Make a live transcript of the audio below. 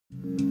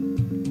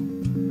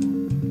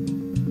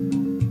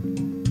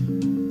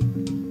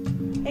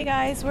Hey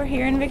guys, we're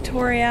here in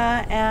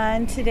Victoria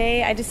and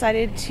today I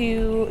decided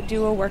to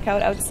do a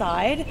workout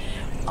outside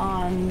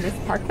on this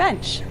park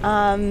bench.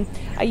 I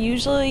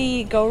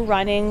usually go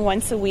running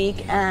once a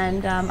week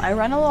and I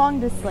run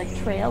along this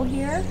trail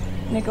here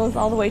and it goes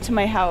all the way to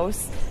my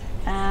house.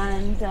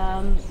 And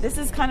this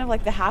is kind of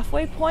like the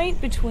halfway point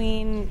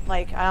between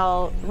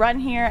I'll run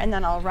here and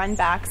then I'll run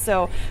back.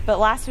 But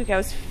last week I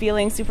was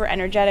feeling super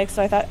energetic,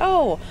 so I thought,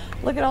 oh,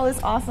 look at all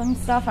this awesome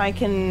stuff. I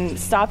can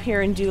stop here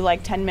and do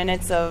like 10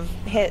 minutes of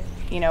HIIT,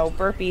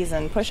 burpees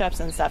and push-ups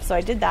and stuff. So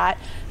I did that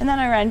and then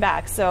I ran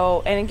back.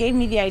 And it gave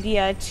me the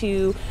idea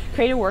to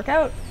create a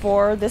workout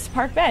for this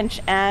park bench.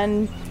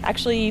 And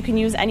actually you can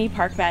use any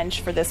park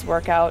bench for this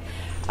workout.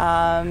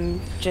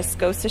 Just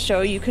goes to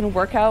show you can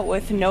work out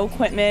with no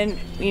equipment,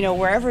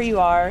 wherever you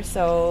are,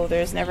 so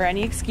there's never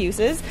any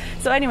excuses.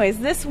 So anyways,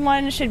 this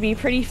one should be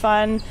pretty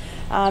fun.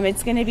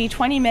 It's going to be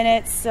 20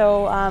 minutes,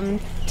 so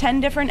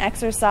 10 different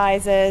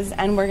exercises,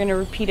 and we're going to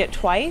repeat it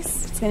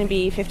twice. It's going to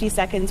be 50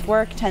 seconds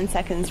work, 10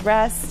 seconds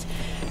rest,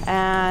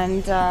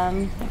 and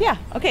yeah,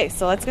 okay,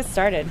 so let's get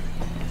started.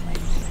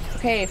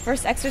 Okay,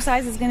 first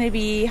exercise is going to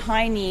be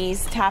high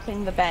knees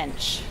tapping the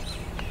bench.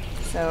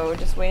 So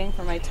just waiting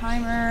for my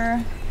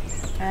timer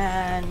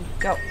and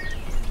go.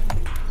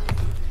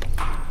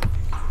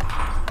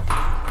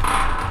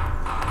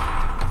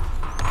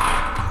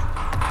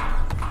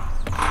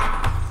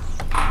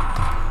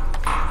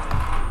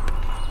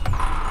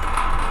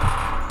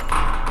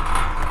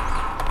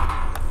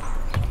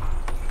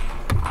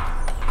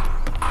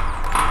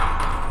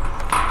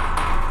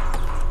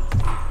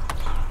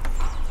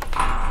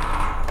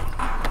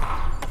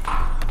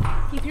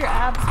 Keep your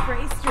abs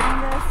braced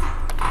during this.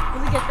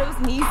 Really get those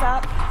knees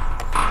up.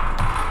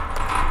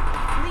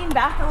 Lean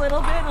back a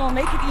little bit, it'll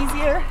make it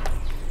easier.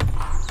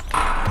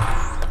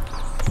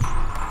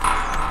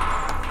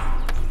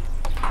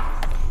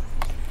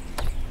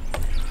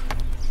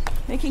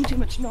 Making too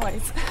much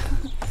noise.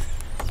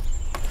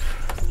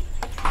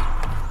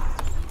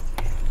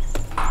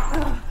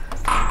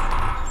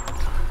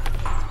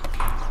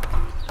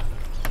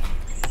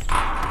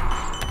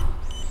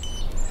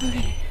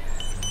 Okay.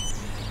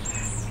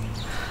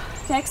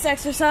 Next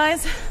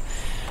exercise,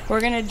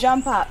 we're gonna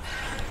jump up.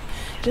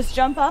 Just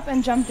jump up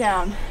and jump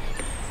down.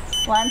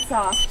 Land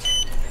soft.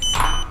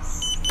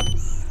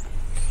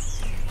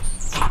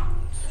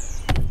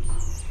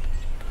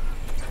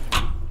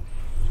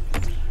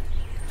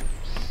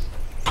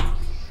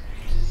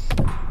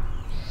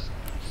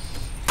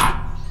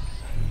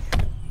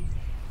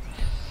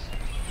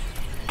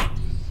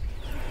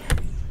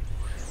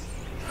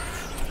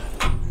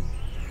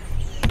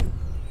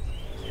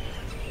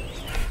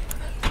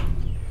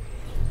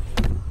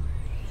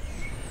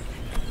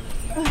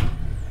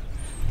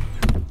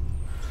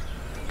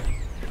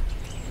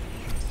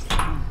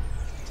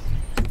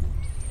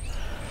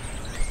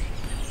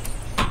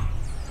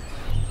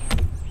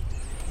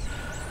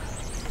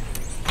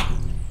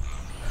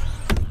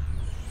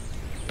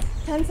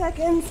 Ten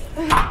seconds.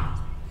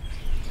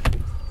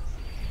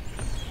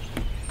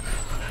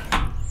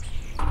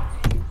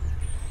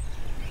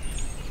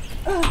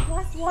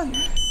 Last one.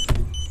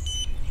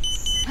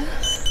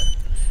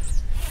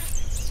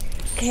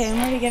 Okay, I'm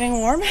already getting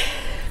warm.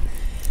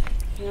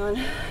 Hang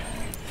on.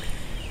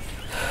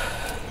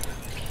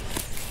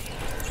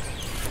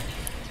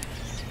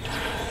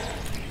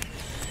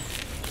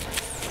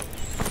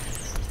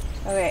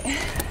 Okay.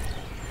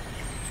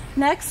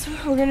 Next,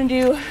 we're gonna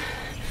do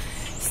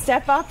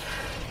step up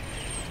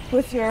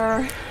with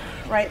your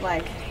right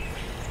leg.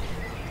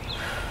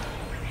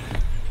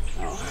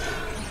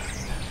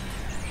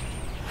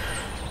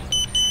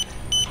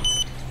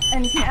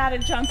 And you can add a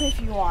jump if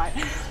you want.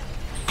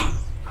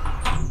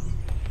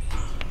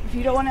 If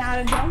you don't want to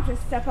add a jump,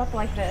 just step up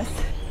like this.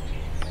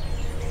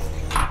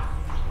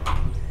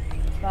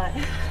 But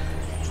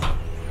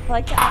I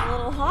like to add a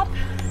little hop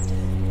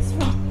just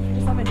for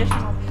some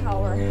additional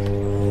power.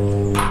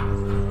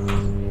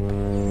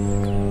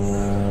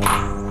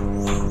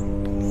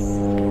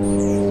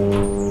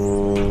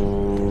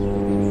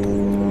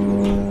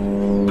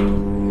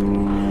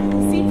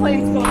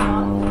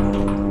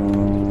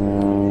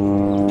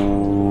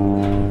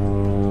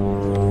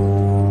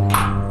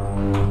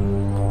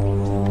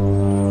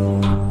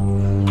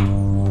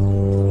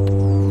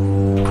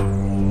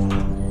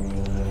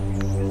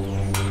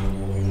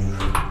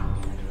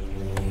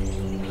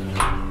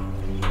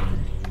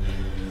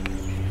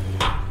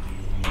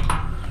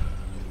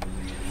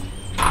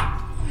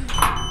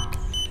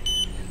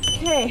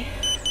 Okay,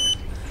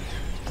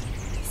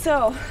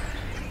 so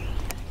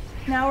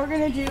now we're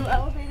going to do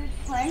elevated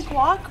plank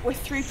walk with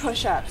 3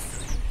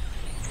 push-ups.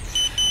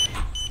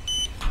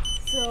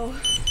 So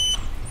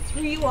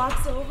 3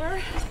 walks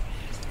over,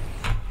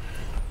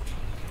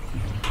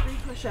 3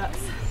 push-ups.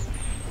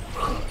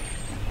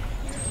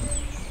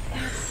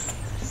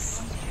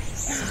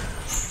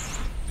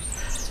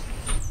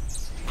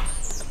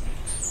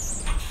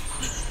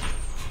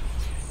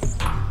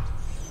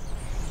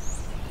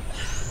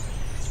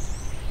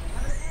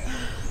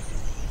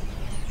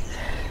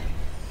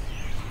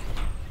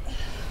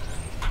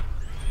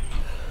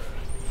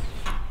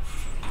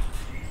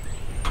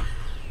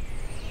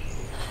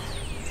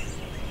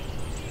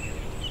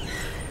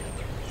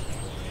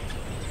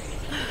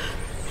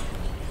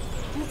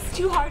 If it's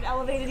too hard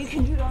elevated, you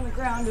can do it on the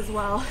ground as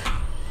well.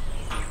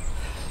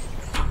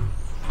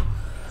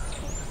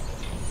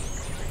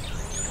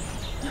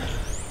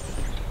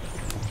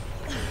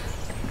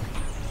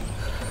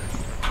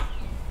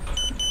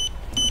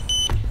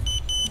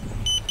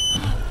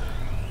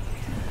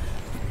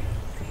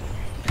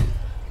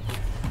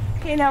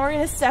 Okay, now we're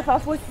going to step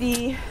up with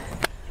the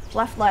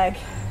left leg.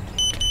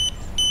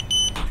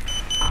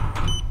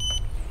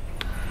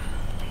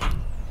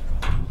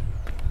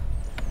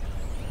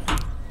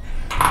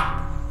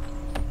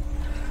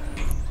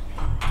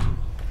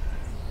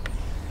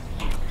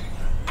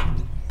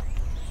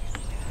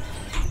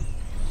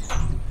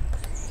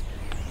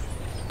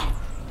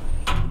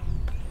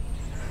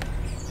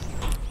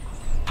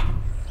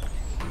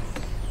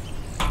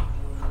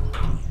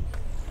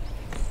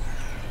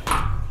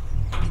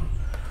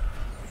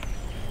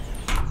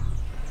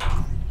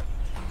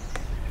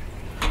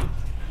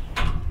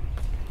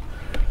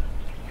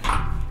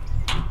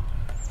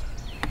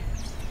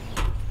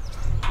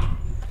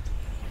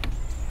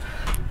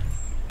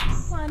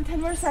 Come on,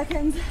 10 more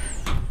seconds.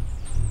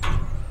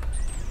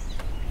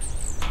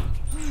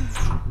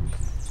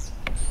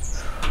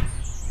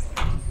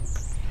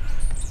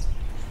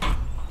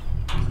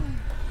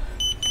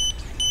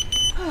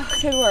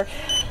 Good work.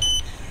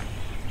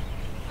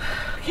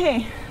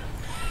 Okay,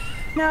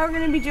 now we're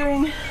going to be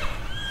doing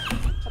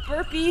a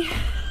burpee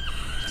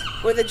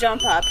with a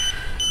jump up.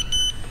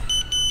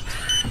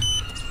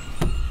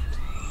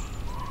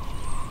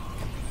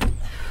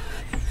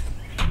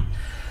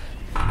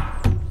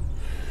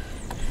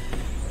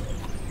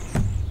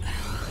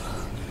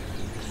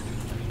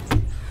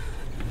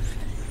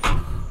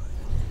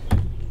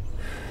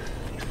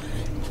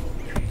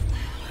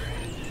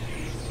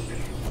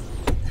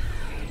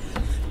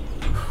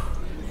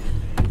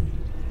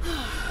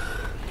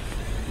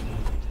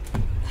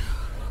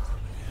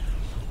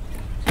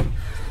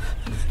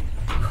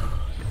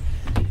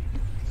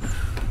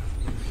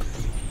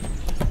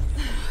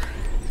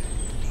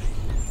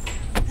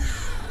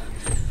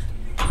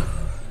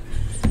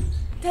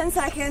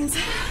 Seconds.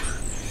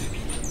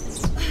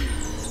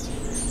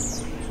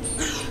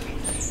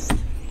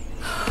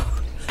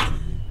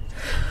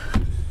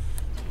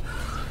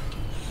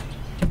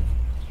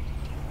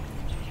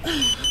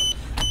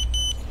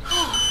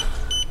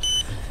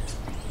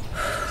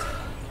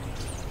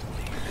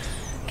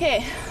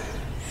 Okay,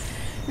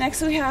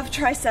 next we have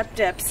tricep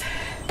dips.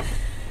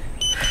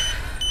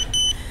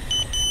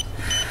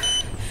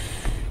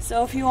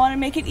 So if you want to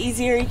make it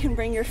easier, you can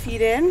bring your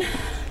feet in.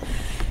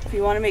 If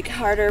you want to make it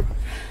harder,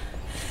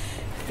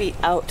 feet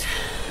out.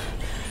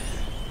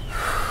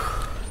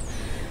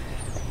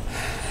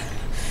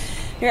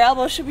 Your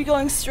elbows should be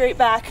going straight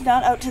back,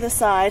 not out to the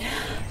side.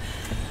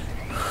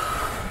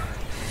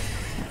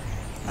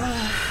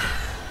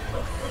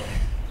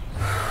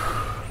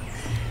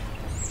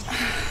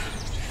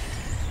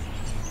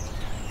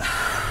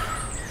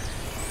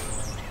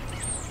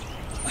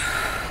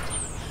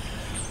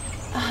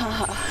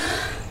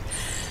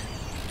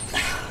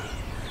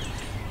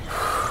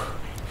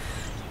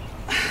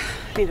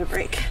 Need a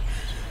break.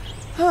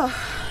 Oh.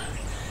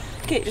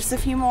 Okay, just a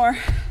few more.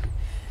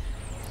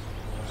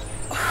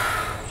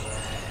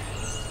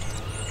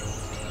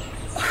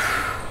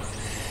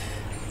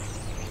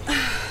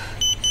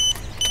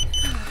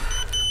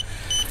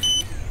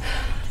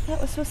 That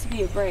was supposed to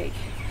be a break.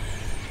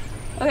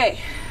 Okay,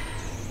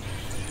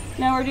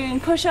 now we're doing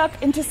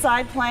push-up into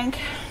side plank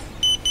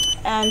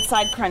and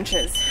side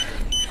crunches.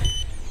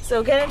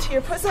 So get into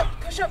your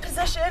push-up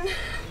position,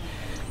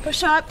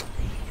 push up.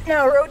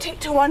 Now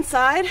rotate to one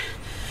side,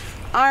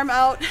 arm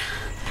out,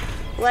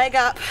 leg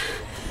up,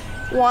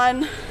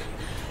 1,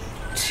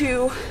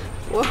 2,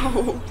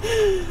 whoa,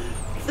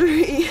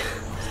 3,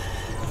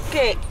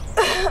 okay,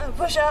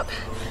 push up,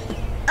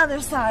 other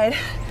side.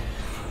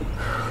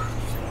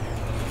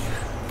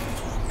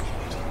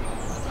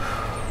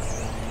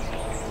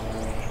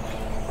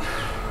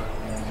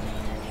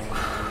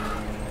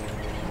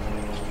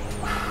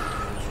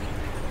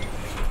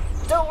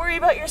 Don't worry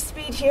about your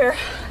speed here.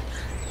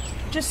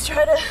 Just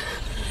try to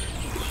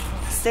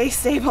stay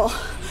stable.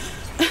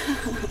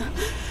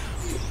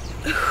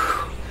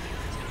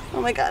 Oh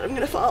my God, I'm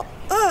gonna fall.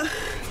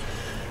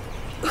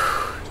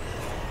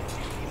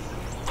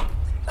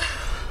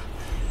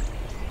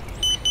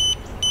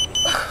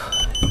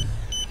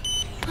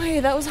 Okay,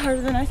 that was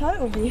harder than I thought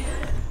it would be.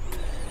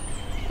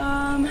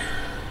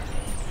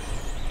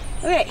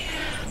 Okay,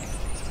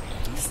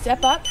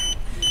 step up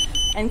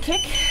and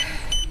kick.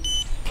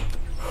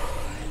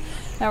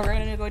 Now we're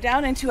gonna go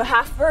down into a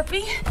half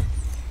burpee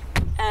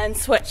and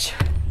switch.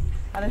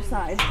 Other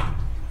side.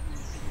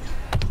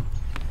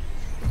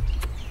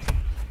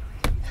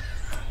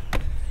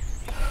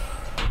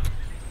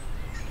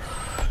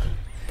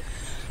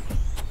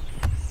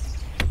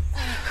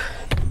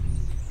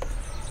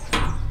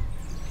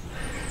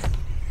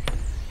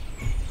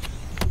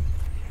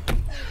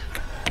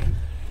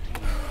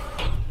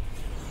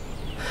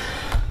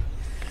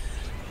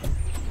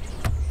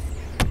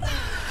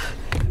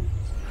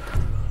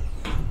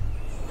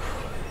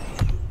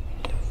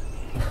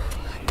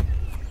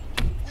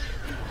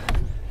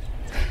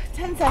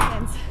 10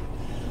 seconds.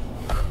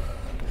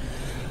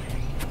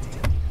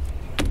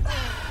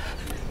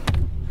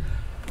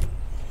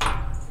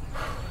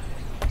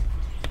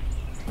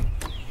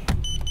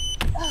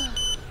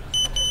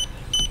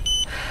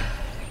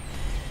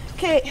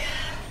 Okay,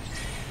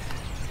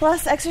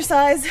 last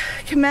exercise,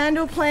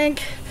 commando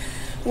plank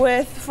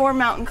with 4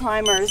 mountain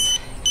climbers.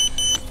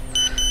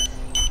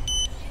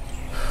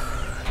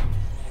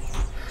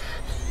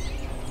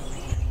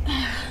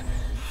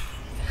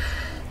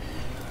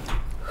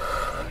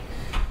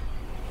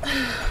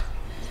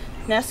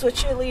 Now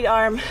switch your lead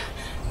arm.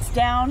 It's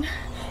down,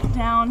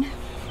 down,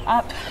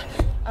 up,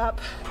 up.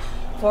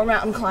 4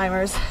 mountain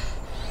climbers.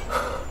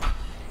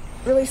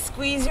 Really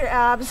squeeze your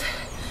abs.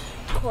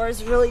 Core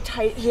is really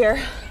tight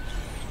here.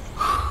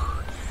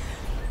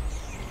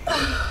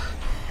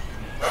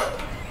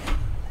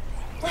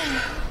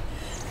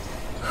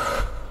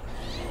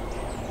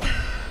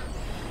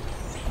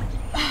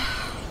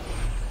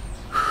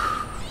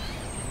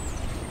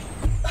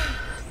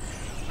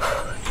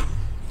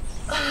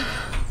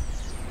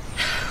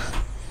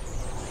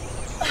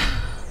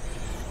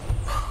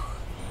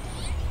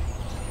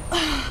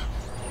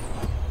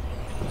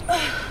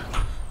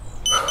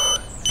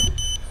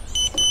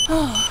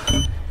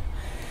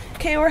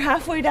 Okay, we're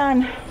halfway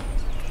done.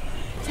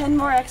 10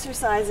 more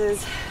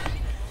exercises.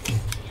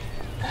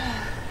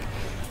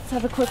 Let's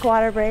have a quick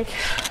water break.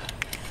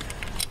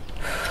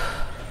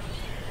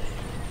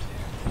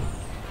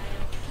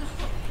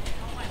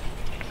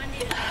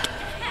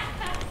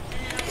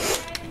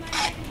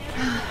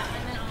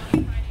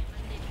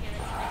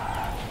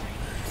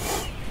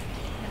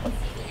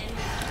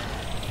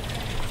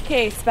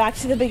 Okay, it's back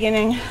to the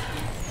beginning.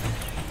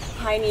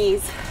 High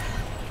knees.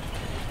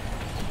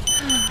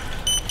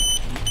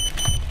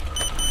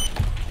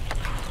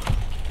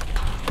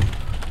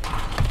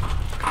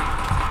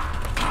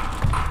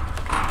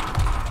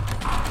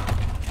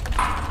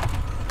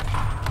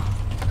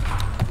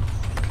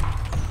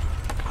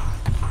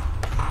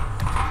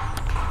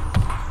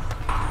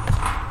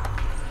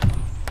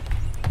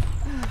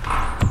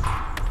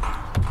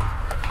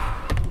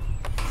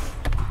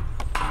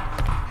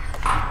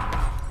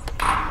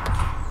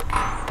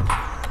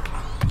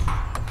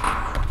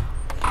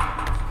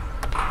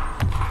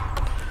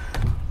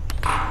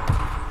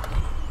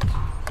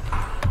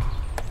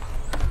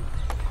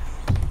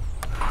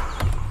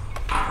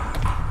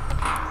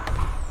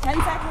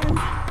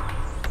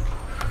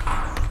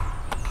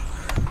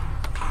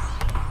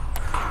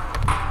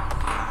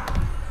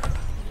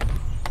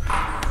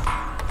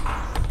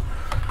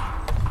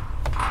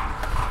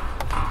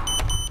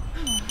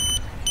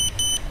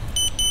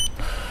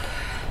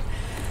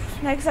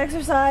 Next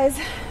exercise,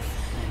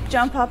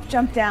 jump up,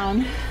 jump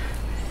down.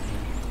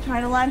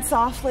 Try to land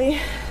softly.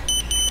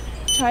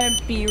 Try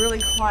to be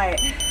really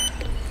quiet.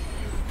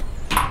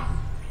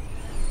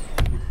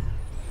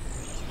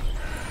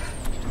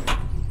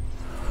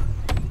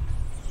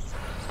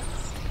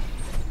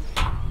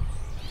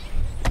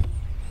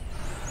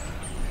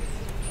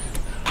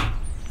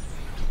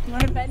 You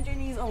want to bend your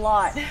knees a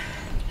lot.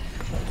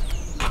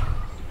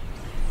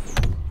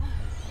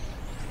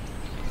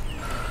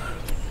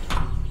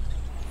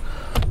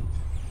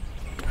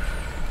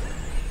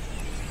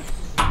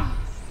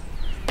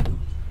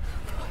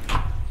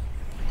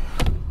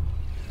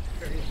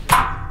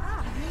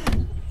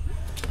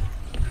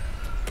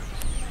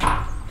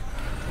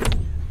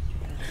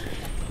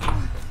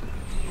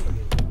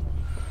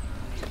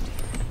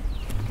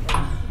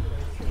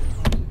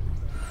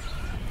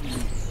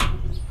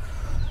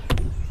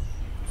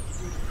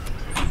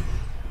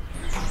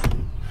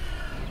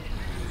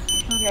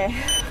 Okay.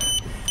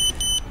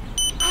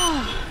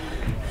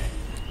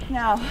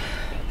 Now,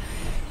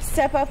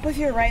 step up with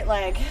your right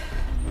leg.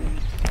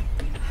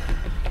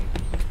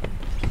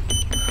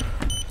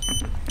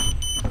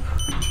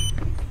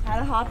 Add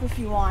a hop if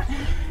you want.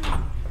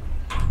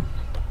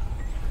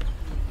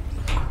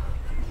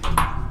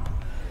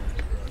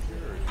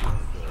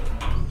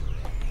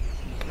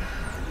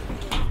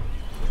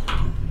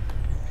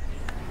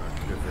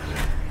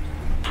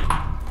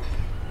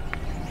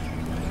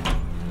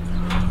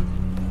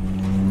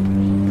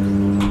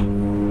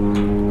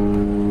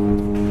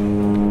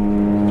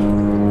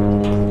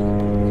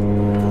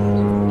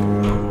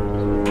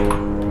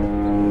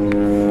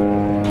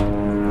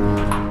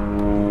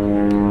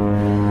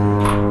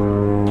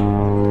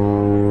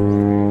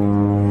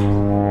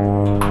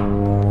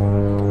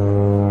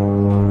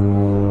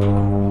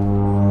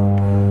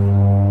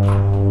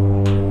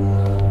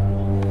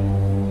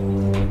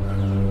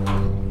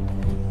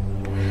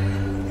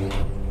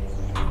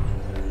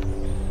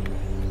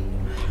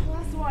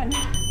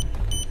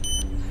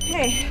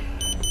 Okay.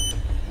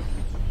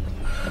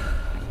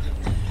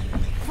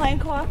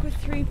 Plank walk with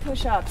 3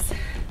 push-ups.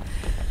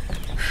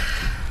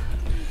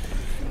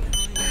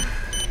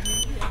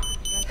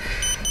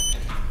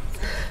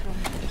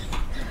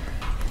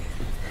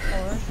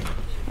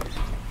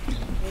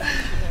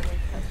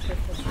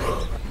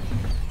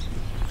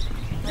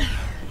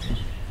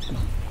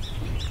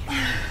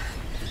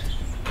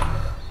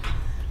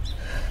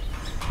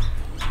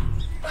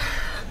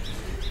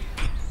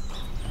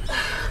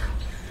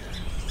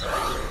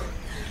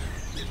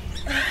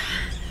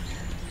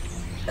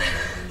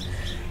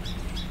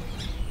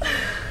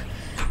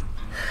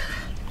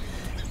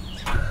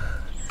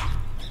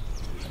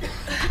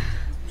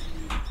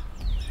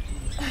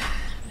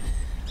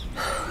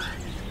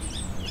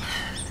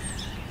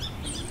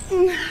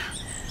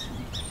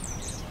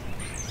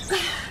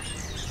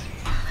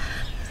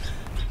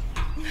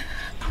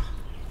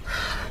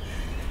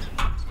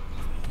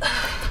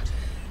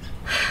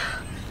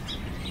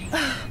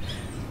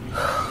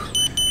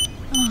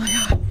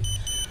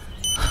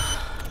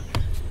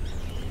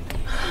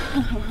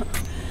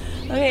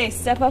 Okay,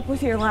 step up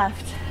with your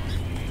left.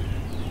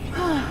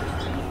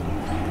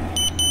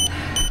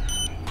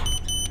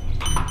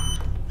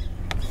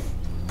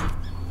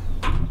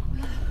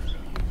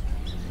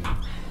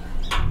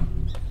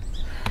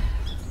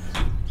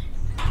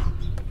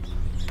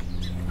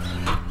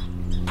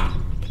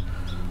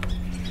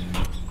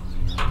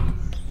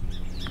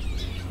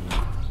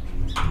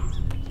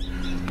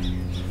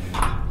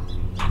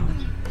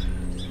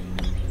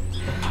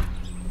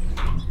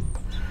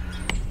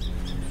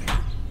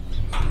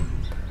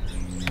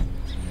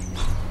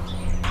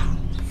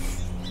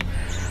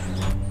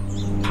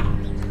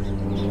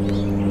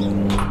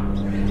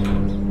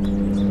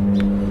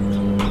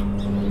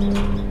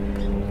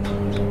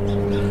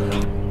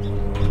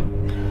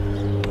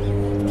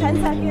 10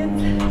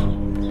 seconds.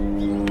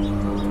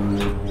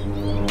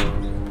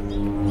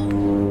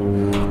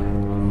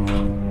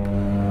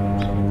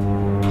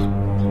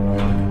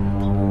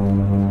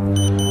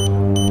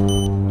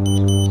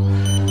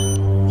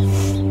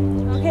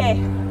 Okay,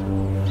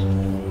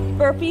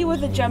 burpee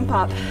with a jump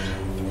up.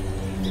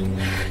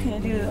 I'm gonna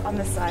do it on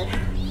this side.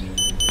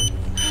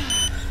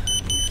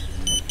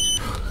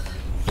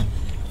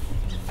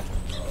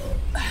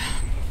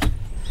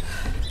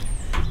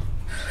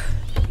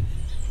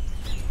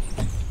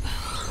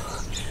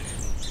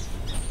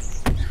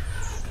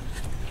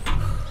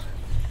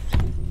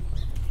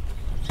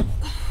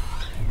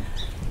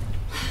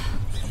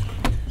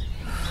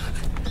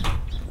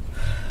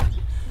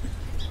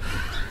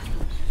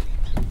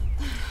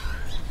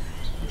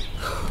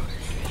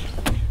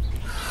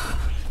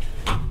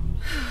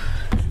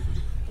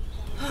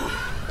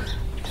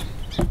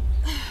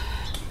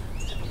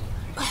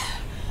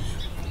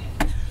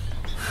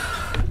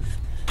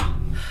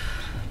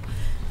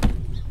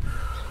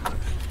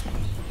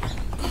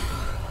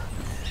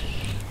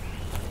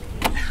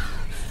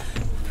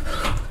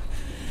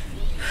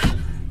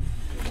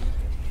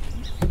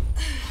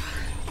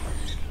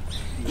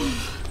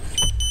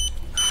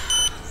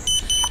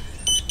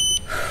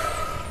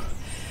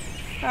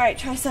 All right,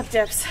 tricep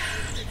dips.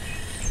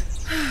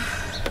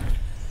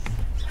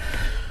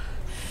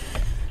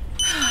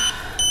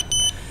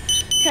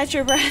 Catch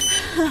your breath.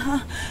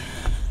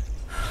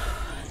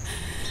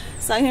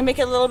 So I'm gonna make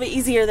it a little bit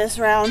easier this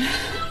round.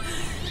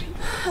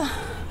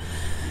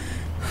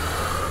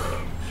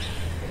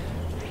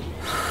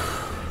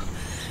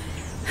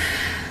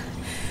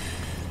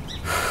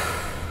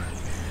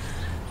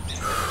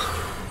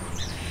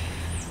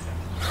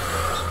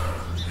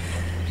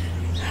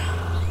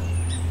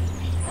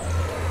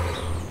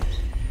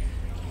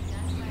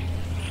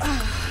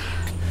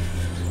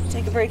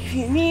 Take a break if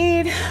you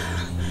need.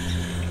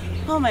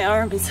 Oh, my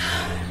arms.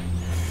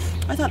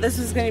 I thought this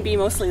was going to be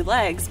mostly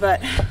legs, but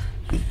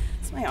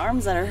it's my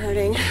arms that are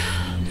hurting.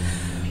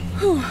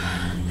 Whew.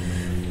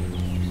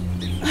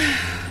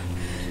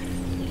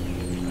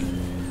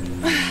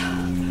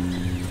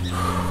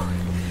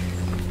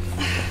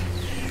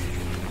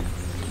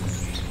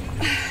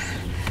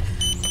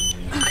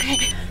 Okay.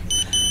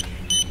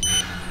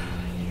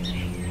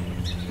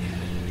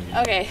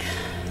 Okay.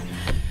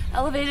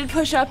 Elevated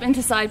push-up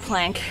into side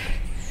plank.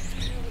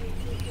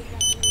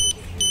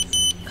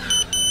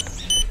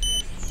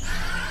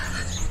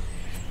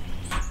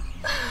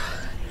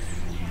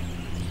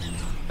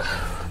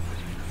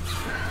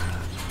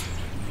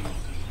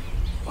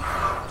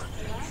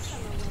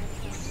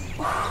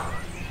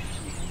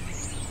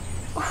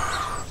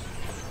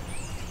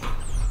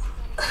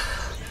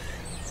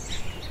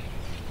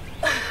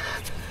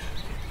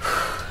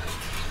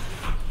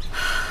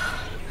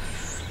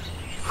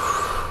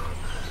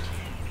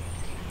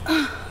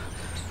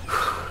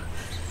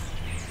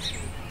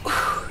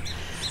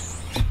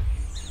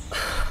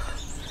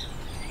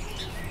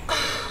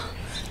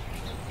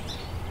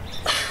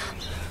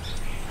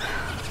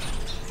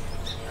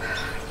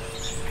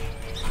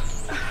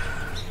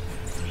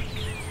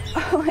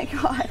 Oh my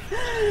God,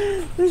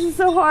 this is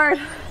so hard.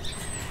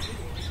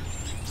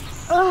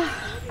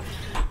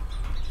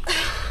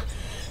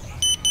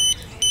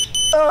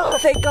 Oh,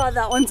 thank God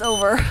that one's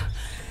over.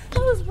 That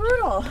was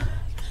brutal.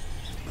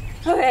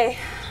 Okay,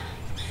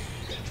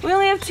 we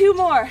only have 2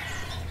 more.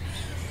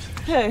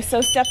 Okay, so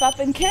step up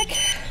and kick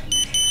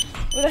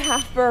with a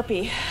half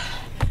burpee.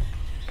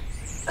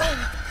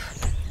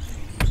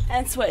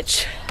 And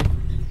switch.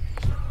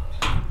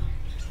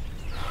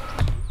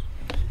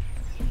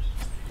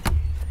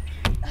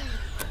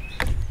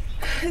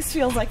 This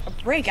feels like a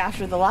break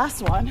after the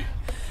last one.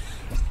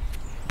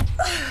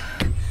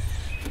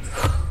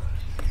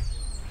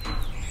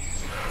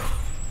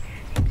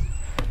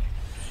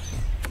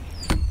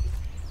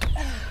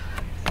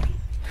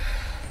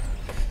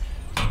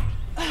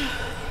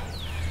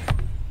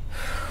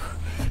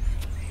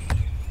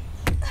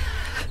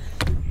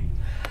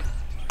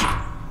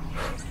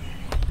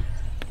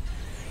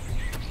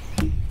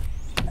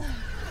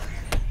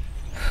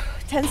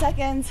 Ten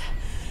seconds.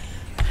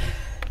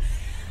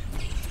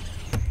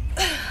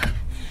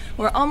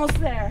 We're almost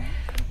there.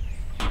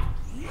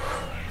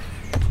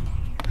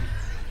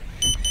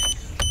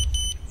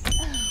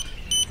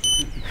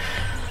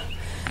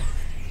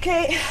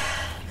 Okay,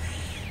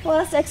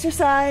 Last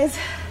exercise,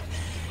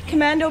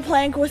 commando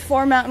plank with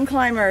 4 mountain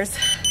climbers.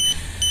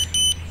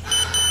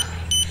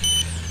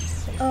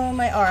 Oh,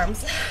 my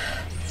arms.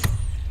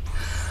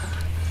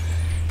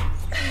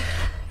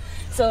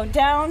 So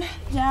down,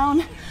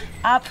 down,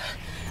 up,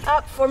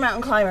 up, 4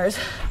 mountain climbers.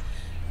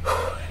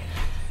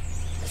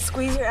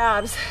 Squeeze your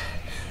abs.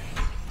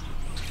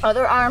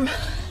 Other arm.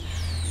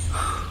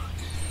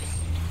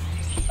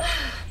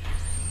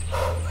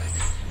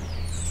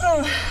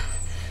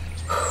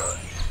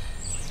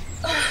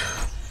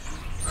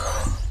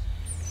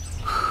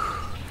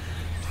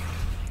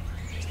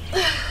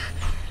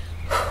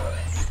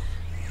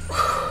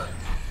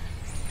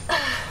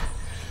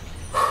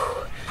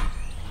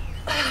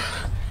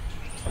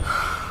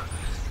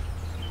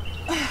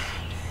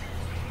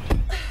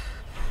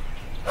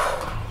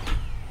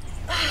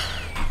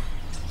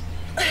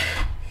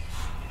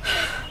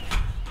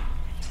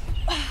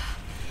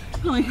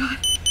 Oh my God.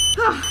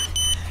 Oh,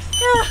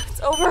 yeah,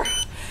 it's over.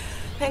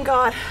 Thank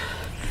God.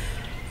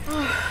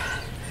 Oh,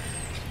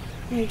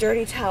 my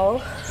dirty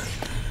towel.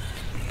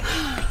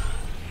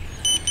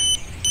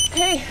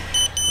 Okay.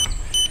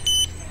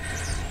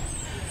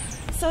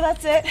 So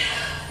that's it.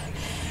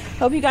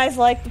 Hope you guys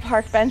like the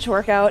park bench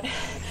workout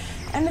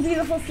and the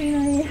beautiful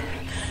scenery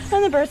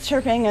and the birds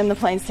chirping and the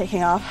planes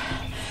taking off.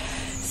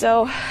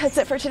 So that's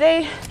it for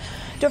today.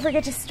 Don't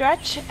forget to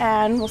stretch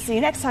and we'll see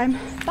you next time.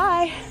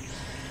 Bye.